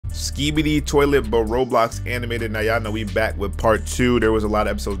Skibidi toilet but Roblox animated. Now y'all know we back with part 2. There was a lot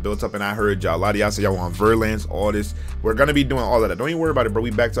of episodes built up and I heard y'all, a lot of y'all say y'all want Verlands, all this. We're gonna be doing all of that. Don't even worry about it, bro.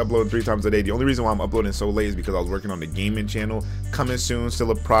 We back to uploading 3 times a day. The only reason why I'm uploading so late is because I was working on the gaming channel. Coming soon,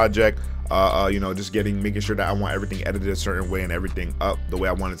 still a project. You know, just making sure that I want everything edited a certain way and everything up the way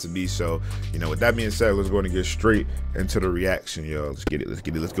I want it to be. So, you know, with that being said, let's go and get straight into the reaction, yo. Let's get it, let's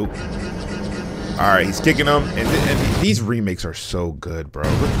go. All right, he's kicking them, and these remakes are so good, bro.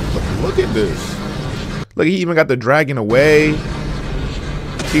 Look at this. Look, he even got the dragging away.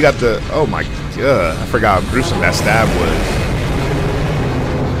 He got the, oh my god, I forgot how gruesome that stab was.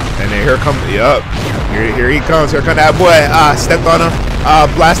 And then here comes, yup, here he comes. Here comes that boy. Stepped on him.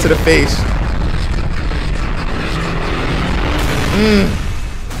 Blast to the face.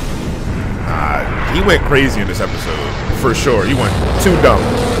 He went crazy in this episode, for sure. He went too dumb.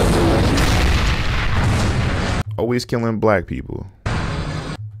 Always killing black people.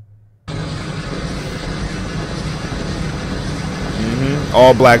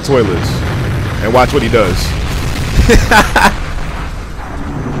 All black toilets. And watch what he does.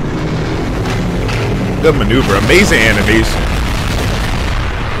 Good maneuver. Amazing animation.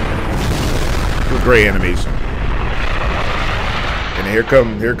 Great animation. And here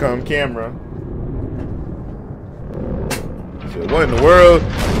come camera. So what in the world?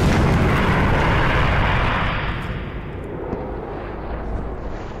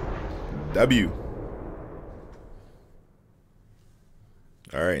 W.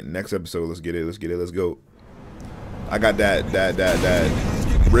 All right, next episode. Let's get it. Let's go. I got that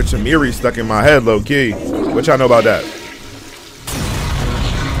Rich Amiri stuck in my head, low key. What y'all know about that?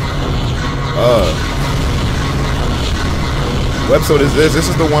 What episode is this? This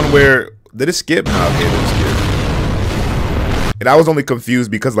is the one where did it skip? No, okay, it didn't skip. And I was only confused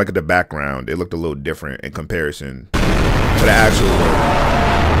because like the background, it looked a little different in comparison to the actual one.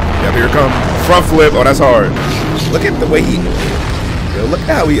 Yep, here come front flip. Oh, that's hard. Look at the way he. Yo, look at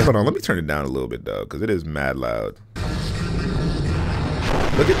how he. Hold on, let me turn it down a little bit though, because it is mad loud.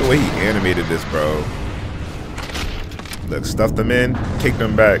 Look at the way he animated this, bro. Look, stuffed them in, kicked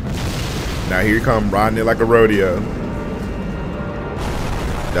them back. Now here you come, riding it like a rodeo.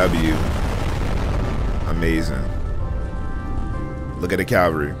 W. Amazing. Look at the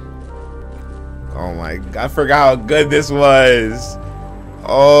cavalry. Oh my god, I forgot how good this was.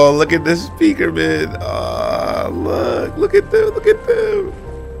 Oh, look at this speaker, man. Oh, look at them.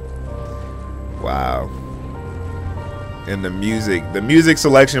 Wow. And the music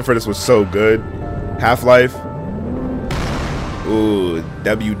selection for this was so good. Half-Life. Ooh,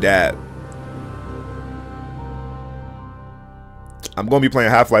 WDAP. I'm gonna be playing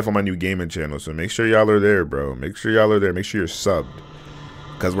Half-Life on my new gaming channel, so make sure y'all are there, bro. Make sure y'all are there. Make sure you're subbed,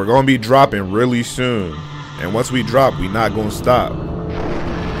 because we're gonna be dropping really soon. And once we drop, we not gonna stop.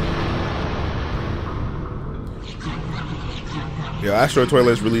 Yo, Astro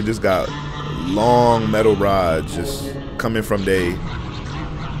Toilets really just got long metal rods just coming from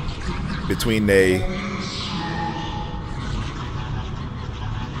between they.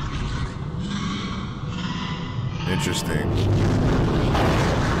 Interesting.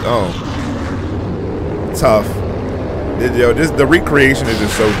 Oh, tough. Yo, the recreation is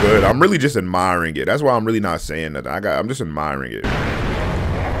just so good. I'm really just admiring it. That's why I'm really not saying that. I'm just admiring it.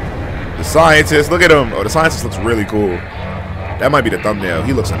 The scientist, look at him. Oh, the scientist looks really cool. That might be the thumbnail.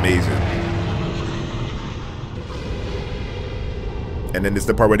 He looks amazing. And then this is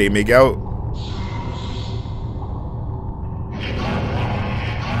the part where they make out.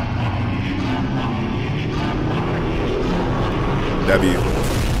 W.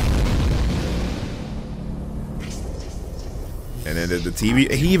 And then the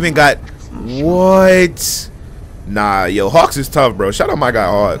TV. He even got what? Nah, yo, Hawks is tough, bro. Shout out my guy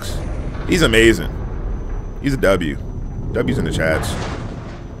Hawks. He's amazing. He's a W. W's in the chats.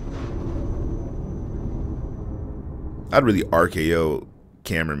 I'd really RKO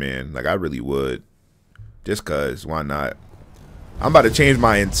cameraman. Like I really would. Just cause, why not? I'm about to change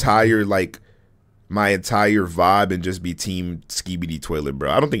my entire vibe and just be team Skibidi toilet,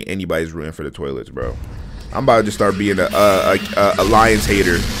 bro. I don't think anybody's rooting for the toilets, bro. I'm about to just start being a alliance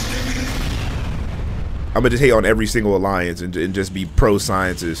hater. I'm gonna just hate on every single alliance and just be pro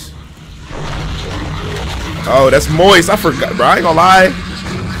scientists. Oh, that's Moist. I forgot, bro. I ain't gonna lie.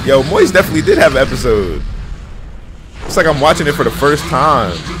 Yo, Moist definitely did have an episode. It's like I'm watching it for the first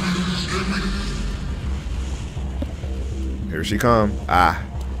time. Here she come.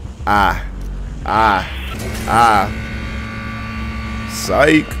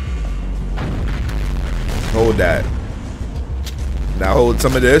 Psych. Hold that. Now hold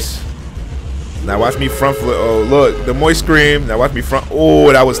some of this. Now watch me front flip. Oh, look, the moist scream. Now watch me front.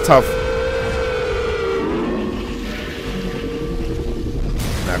 Oh, that was tough.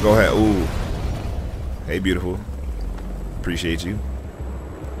 Now go ahead. Ooh. Hey, beautiful. Appreciate you.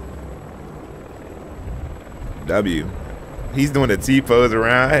 W. He's doing a T-pose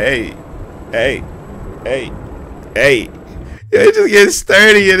around. Hey. Hey. Hey. Hey. Yeah, they just getting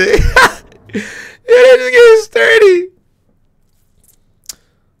sturdy in it. Yeah, they just getting sturdy.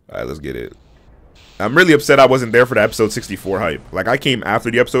 Alright, let's get it. I'm really upset I wasn't there for the episode 64 hype. Like, I came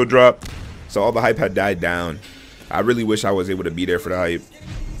after the episode drop, so all the hype had died down. I really wish I was able to be there for the hype.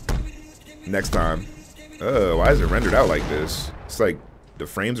 Next time. Why is it rendered out like this? It's like the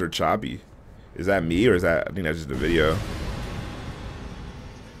frames are choppy. Is that me or is that, I think that's just the video.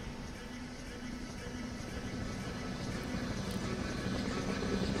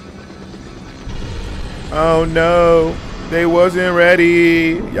 Oh no, they wasn't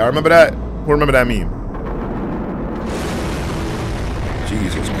ready. Y'all remember that? Who remember that meme?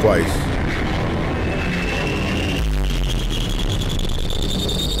 Jesus Christ.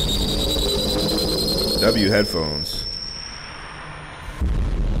 W headphones.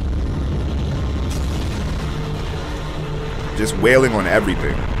 Just wailing on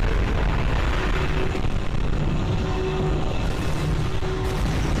everything.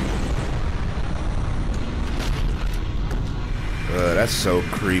 That's so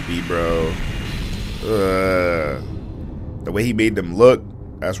creepy, bro. The way he made them look,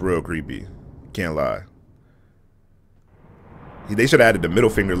 that's real creepy. Can't lie. They should have added the middle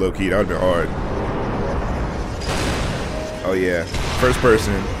finger low key. That would have been hard. Oh yeah, first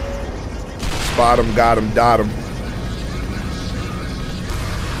person. Spot him, got him, dot him.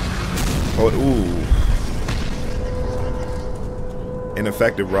 Oh, ooh.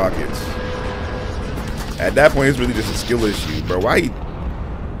 Ineffective rockets. At that point, it's really just a skill issue, bro. Why he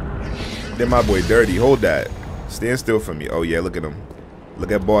did my boy dirty? Hold that. Stand still for me. Oh yeah, look at him.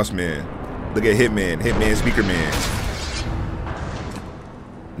 Look at Boss Man. Look at Hitman. Hitman, Speaker Man.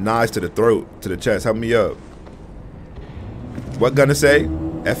 Knives to the throat, to the chest. Help me up. What gonna say?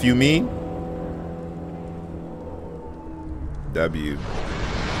 F you me? W.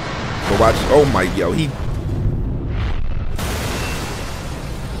 But watch. Oh my, yo, he.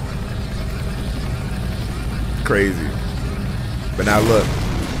 Crazy. But now look.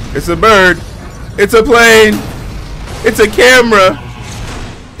 It's a bird. It's a plane. It's a camera.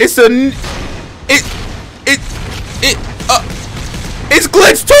 It's a. It's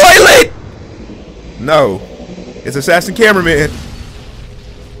Glitch Toilet. No. It's Assassin Cameraman.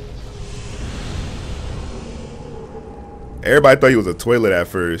 Everybody thought he was a toilet at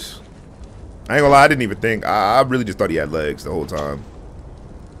first. I ain't gonna lie, I didn't even think. I really just thought he had legs the whole time.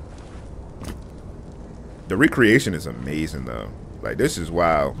 The recreation is amazing though. Like, this is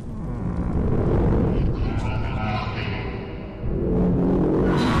wow.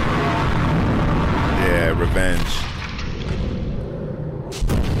 Yeah, revenge.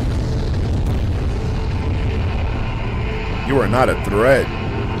 You are not a threat.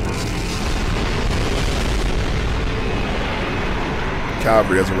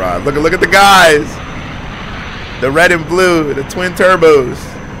 Calvary has arrived. Look at the guys. The red and blue, the twin turbos.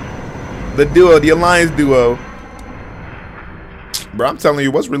 The duo, the alliance duo. Bro, I'm telling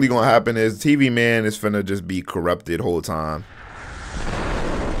you, what's really gonna happen is TV Man is finna just be corrupted whole time.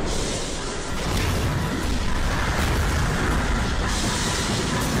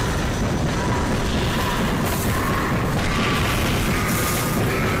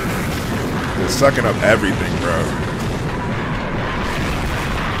 It's sucking up everything, bro.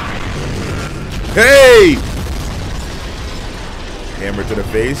 Hey! Hammer to the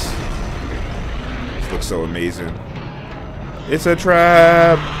face. This looks so amazing. It's a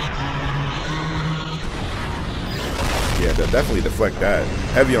trap. Yeah, definitely deflect that.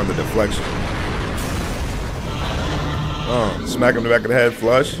 Heavy on the deflection. Smack him in the back of the head,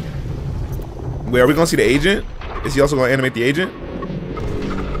 flush. Wait, are we gonna see the agent? Is he also gonna animate the agent?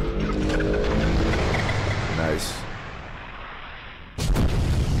 Nice.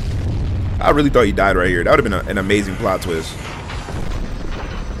 I really thought he died right here. That would have been an amazing plot twist.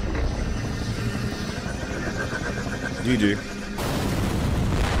 GG.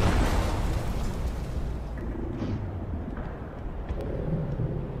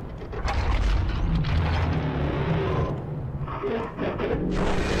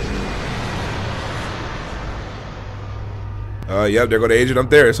 Yep, there go the agent up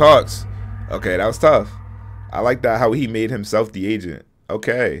there. It's Hawks. Okay, that was tough. I like that, how he made himself the agent.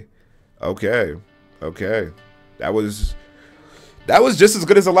 Okay. Okay. Okay. That was That was just as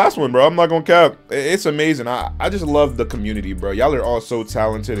good as the last one, bro. I'm not gonna cap. It's amazing. I just love the community, bro. Y'all are all so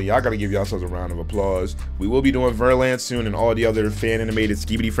talented, and y'all gotta give yourselves a round of applause. We will be doing Verland soon, and all the other fan animated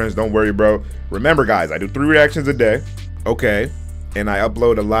Skibidi friends. Don't worry, bro. Remember, guys, I do 3 reactions a day. Okay. And I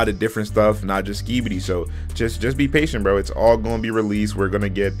upload a lot of different stuff, not just Skibidi. So just be patient, bro. It's all gonna be released. We're gonna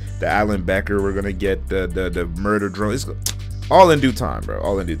get the Alan Becker. We're gonna get the murder drone. It's all in due time, bro.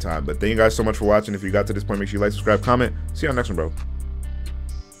 All in due time. But thank you guys so much for watching. If you got to this point, make sure you like, subscribe, comment. See you on the next one, bro.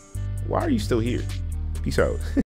 Why are you still here? Peace out.